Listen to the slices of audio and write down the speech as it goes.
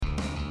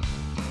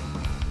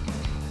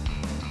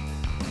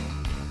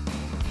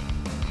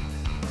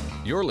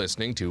You're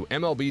listening to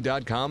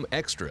MLB.com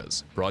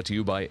Extras, brought to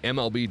you by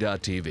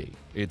MLB.tv.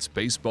 It's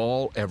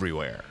baseball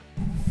everywhere.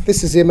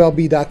 This is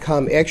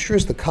MLB.com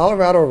Extras, the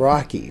Colorado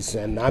Rockies,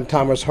 and I'm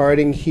Thomas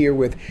Harding here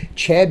with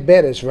Chad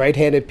Bettis,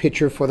 right-handed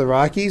pitcher for the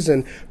Rockies.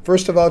 And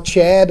first of all,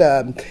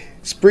 Chad,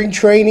 spring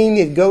training,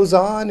 it goes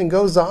on and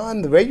goes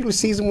on. The regular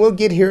season will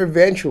get here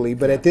eventually,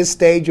 but at this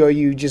stage, are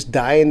you just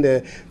dying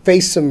to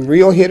face some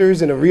real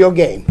hitters in a real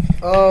game?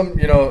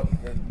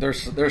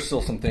 There's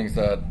still some things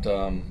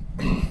that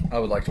I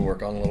would like to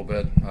work on a little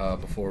bit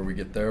before we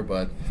get there,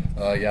 but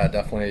yeah,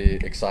 definitely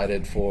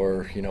excited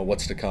for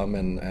what's to come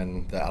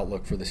and the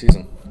outlook for the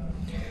season.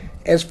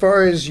 As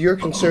far as you're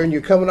concerned,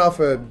 you're coming off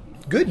a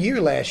good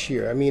year last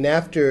year. I mean,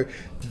 after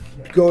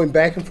going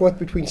back and forth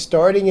between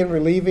starting and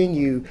relieving,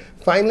 you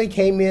finally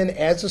came in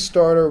as a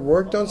starter,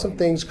 worked on some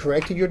things,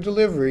 corrected your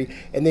delivery,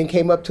 and then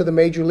came up to the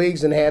major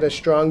leagues and had a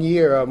strong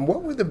year.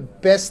 What were the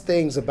best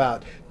things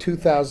about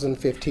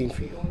 2015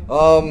 for you?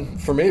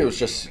 For me, it was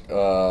just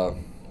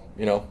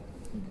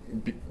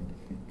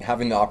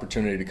having the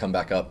opportunity to come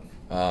back up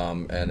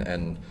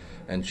and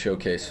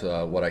showcase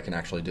what I can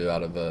actually do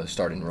out of a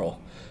starting role.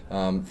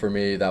 For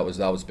me, that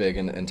was big,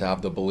 and to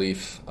have the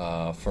belief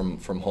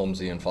from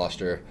Holmesy and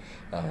Foster,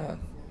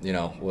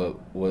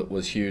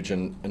 was huge,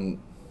 and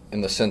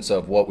in the sense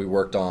of what we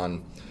worked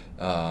on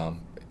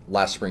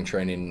last spring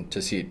training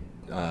to see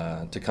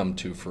to come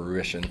to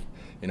fruition,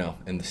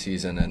 in the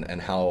season,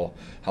 and how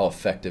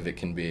effective it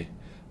can be.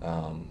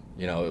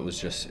 It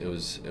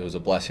was a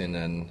blessing,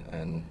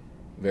 and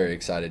very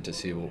excited to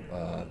see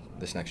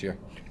this next year.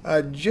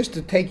 Just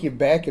to take you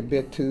back a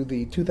bit to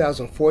the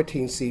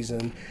 2014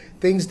 season,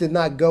 things did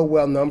not go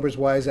well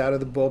numbers-wise out of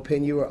the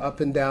bullpen. You were up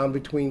and down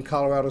between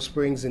Colorado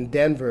Springs and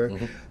Denver.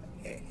 Mm-hmm.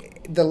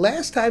 The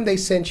last time they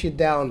sent you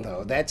down,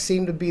 though, that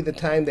seemed to be the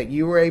time that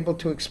you were able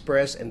to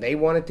express, and they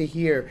wanted to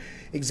hear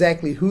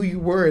exactly who you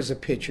were as a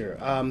pitcher.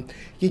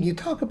 Can you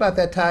talk about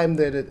that time,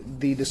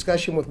 the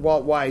discussion with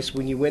Walt Weiss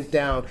when you went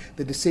down,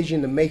 the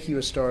decision to make you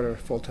a starter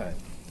full-time?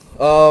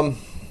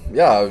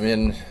 Yeah, I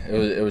mean,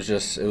 it was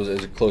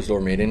a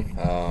closed-door meeting,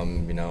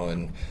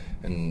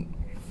 and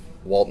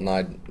Walt and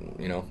I,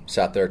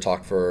 sat there,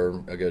 talked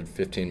for a good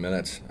 15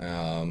 minutes,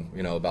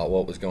 about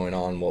what was going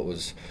on,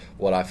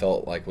 what I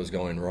felt like was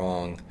going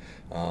wrong,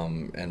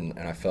 and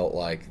I felt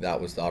like that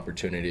was the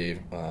opportunity,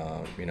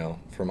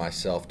 for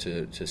myself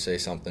to say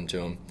something to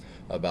him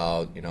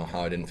about,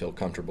 how I didn't feel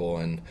comfortable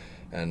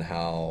and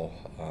how,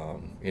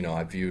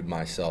 I viewed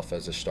myself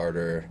as a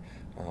starter,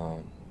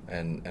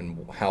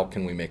 and how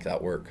can we make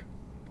that work.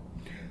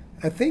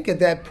 I think at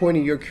that point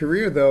in your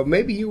career, though,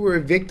 maybe you were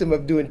a victim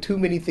of doing too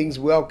many things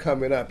well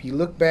coming up. You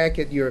look back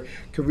at your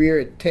career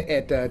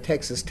at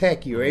Texas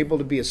Tech. You were able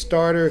to be a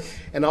starter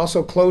and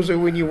also closer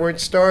when you weren't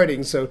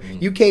starting. So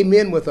you came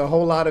in with a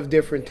whole lot of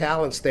different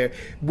talents there.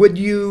 Would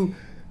you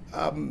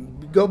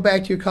go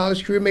back to your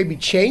college career, maybe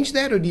change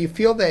that, or do you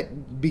feel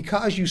that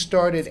because you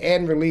started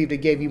and relieved, it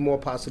gave you more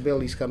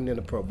possibilities coming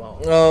into pro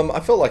ball? I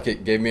felt like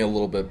it gave me a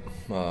little bit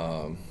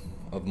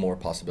of more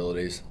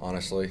possibilities,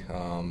 honestly.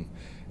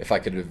 If I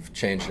could have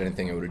changed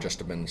anything, it would have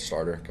just been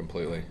starter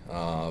completely.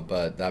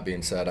 But that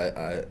being said,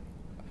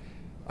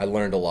 I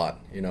learned a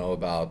lot,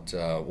 about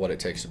what it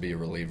takes to be a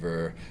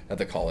reliever at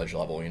the college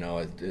level.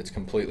 It's a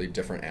completely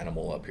different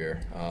animal up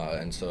here,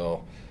 and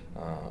so,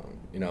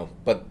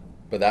 But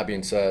that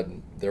being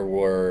said, there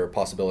were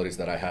possibilities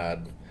that I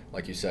had,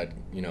 like you said,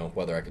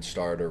 whether I could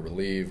start or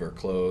relieve or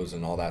close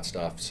and all that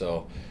stuff.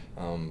 So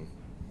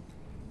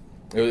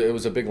it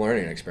was a big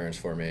learning experience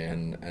for me,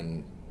 and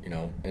in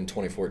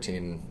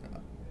 2014.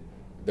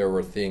 There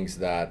were things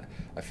that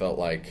I felt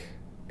like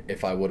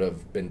if I would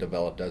have been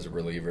developed as a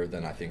reliever,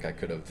 then I think I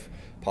could have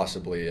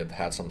possibly have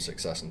had some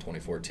success in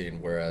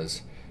 2014.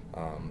 Whereas,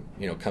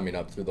 coming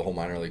up through the whole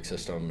minor league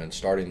system and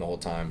starting the whole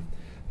time,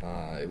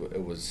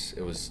 it was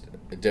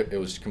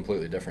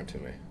completely different to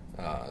me.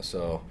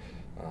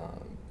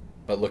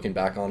 But looking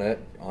back on it,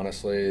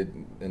 honestly,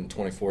 in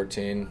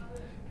 2014,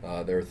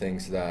 there were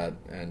things that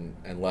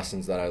and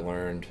lessons that I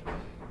learned.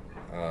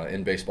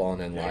 In baseball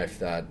and in life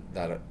that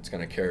it's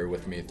going to carry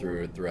with me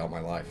throughout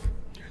my life.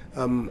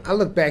 I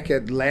look back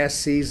at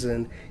last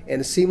season,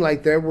 and it seemed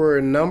like there were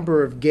a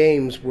number of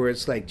games where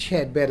it's like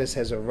Chad Bettis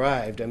has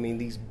arrived. I mean,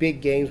 these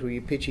big games where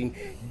you're pitching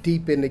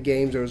deep into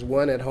games. There was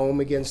one at home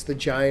against the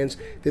Giants,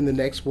 then the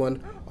next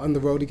one on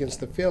the road against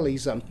the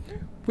Phillies.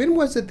 When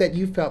was it that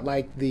you felt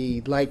like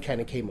the light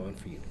kind of came on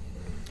for you?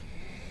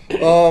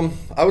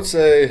 I would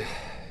say,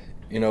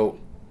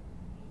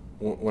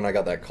 when I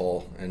got that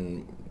call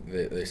and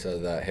they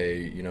said that,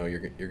 hey,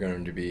 you're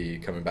going to be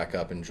coming back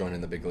up and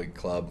joining the big league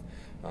club,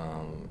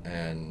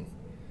 and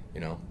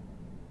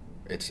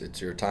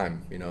it's your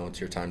time. It's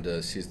your time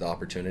to seize the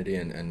opportunity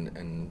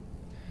and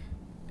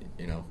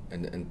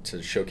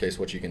to showcase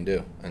what you can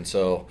do. And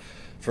so,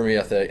 for me,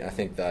 I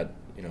think that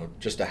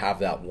just to have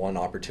that one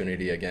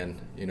opportunity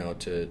again,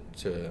 to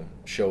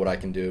show what I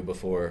can do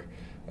before,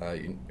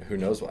 who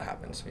knows what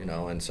happens,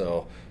 And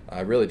so I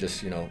really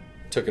just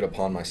took it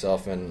upon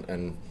myself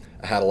and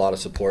I had a lot of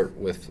support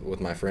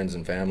with my friends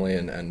and family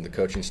and the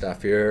coaching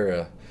staff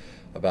here.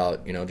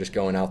 about just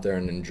going out there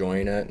and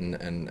enjoying it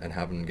and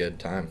having a good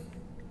time.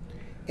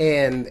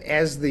 And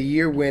as the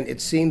year went, it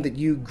seemed that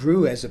you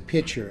grew as a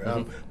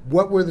pitcher.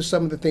 What were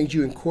some of the things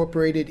you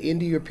incorporated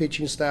into your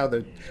pitching style,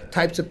 the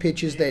types of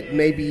pitches that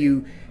maybe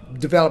you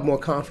developed more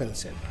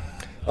confidence in?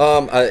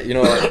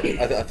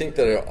 I think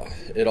that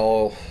it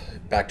all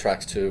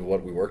backtracks to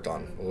what we worked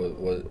on,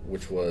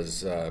 which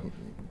was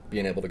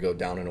being able to go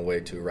down and away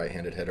to a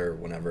right-handed hitter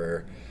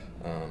whenever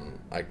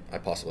I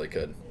possibly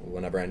could,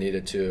 whenever I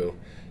needed to,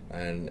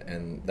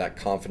 and that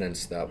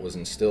confidence that was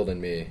instilled in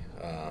me,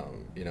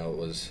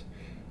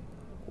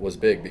 was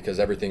big, because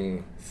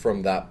everything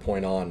from that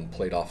point on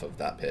played off of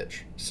that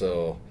pitch.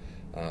 So,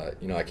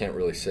 I can't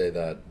really say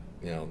that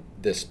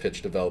this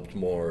pitch developed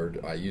more,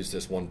 I used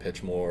this one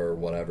pitch more, or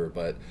whatever,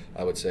 but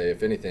I would say,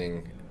 if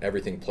anything,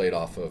 everything played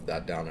off of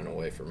that down and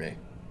away for me.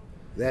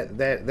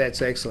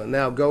 That's excellent.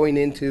 Now, going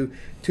into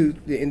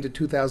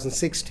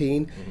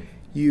 2016,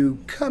 you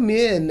come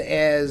in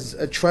as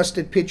a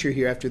trusted pitcher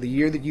here after the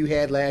year that you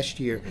had last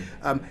year.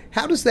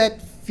 How does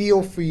that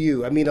feel for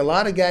you? I mean, a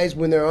lot of guys,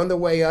 when they're on their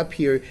way up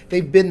here,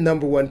 they've been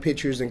number one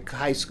pitchers in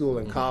high school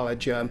and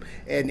college, or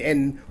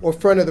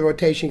front of the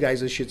rotation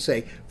guys, I should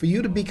say. For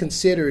you to be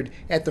considered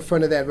at the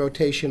front of that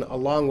rotation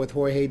along with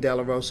Jorge De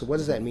La Rosa, what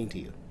does that mean to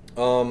you?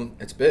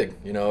 It's big.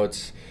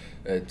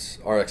 It's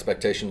our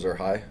expectations are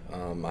high.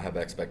 I have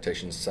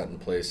expectations set in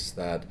place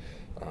that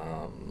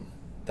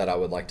I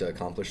would like to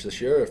accomplish this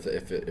year.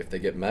 If they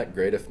get met,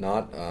 great. If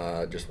not,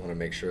 I just want to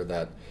make sure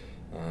that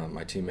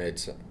my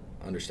teammates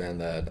understand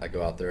that I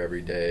go out there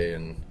every day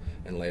and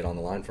lay it on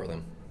the line for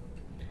them.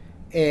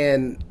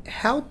 And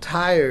how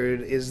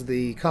tired is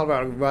the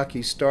Colorado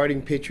Rockies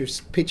starting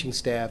pitching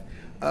staff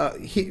of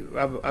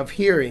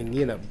hearing,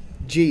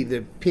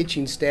 the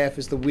pitching staff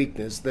is the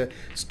weakness. The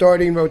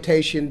starting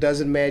rotation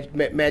doesn't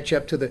match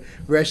up to the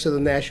rest of the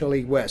National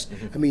League West.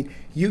 I mean,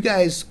 you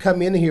guys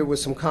come in here with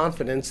some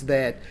confidence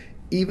that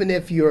even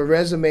if your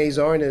resumes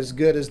aren't as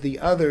good as the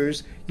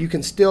others, you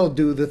can still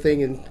do the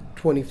thing in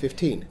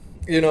 2015.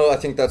 I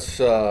think that's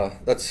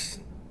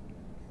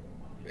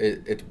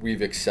it.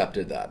 We've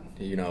accepted that.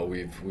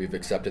 We've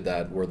accepted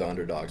that we're the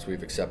underdogs.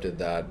 We've accepted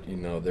that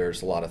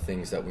there's a lot of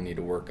things that we need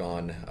to work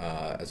on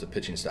as a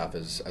pitching staff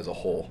as a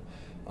whole.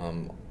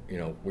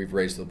 We've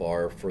raised the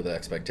bar for the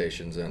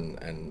expectations,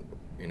 and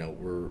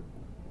we're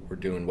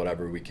doing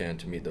whatever we can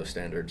to meet those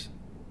standards.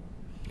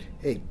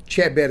 Hey,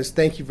 Chad Bettis,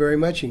 thank you very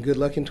much, and good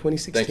luck in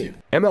 2016. Thank you.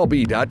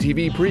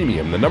 MLB.tv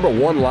Premium, the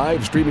 #1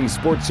 live streaming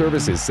sports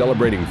service, is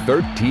celebrating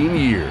 13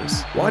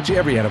 years. Watch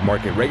every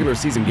out-of-market regular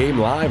season game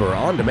live or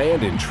on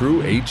demand in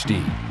true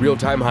HD.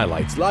 Real-time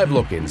highlights, live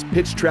look-ins,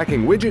 pitch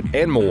tracking widget,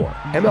 and more.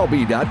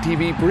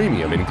 MLB.tv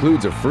Premium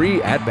includes a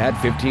free At-Bat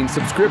 15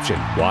 subscription.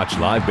 Watch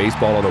live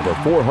baseball on over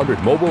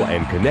 400 mobile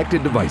and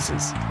connected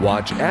devices.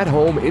 Watch at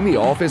home, in the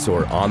office,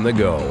 or on the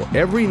go,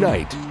 every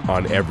night,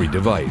 on every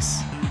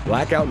device.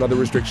 Blackout and other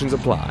restrictions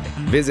apply.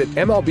 Visit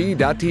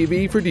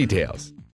MLB.tv for details.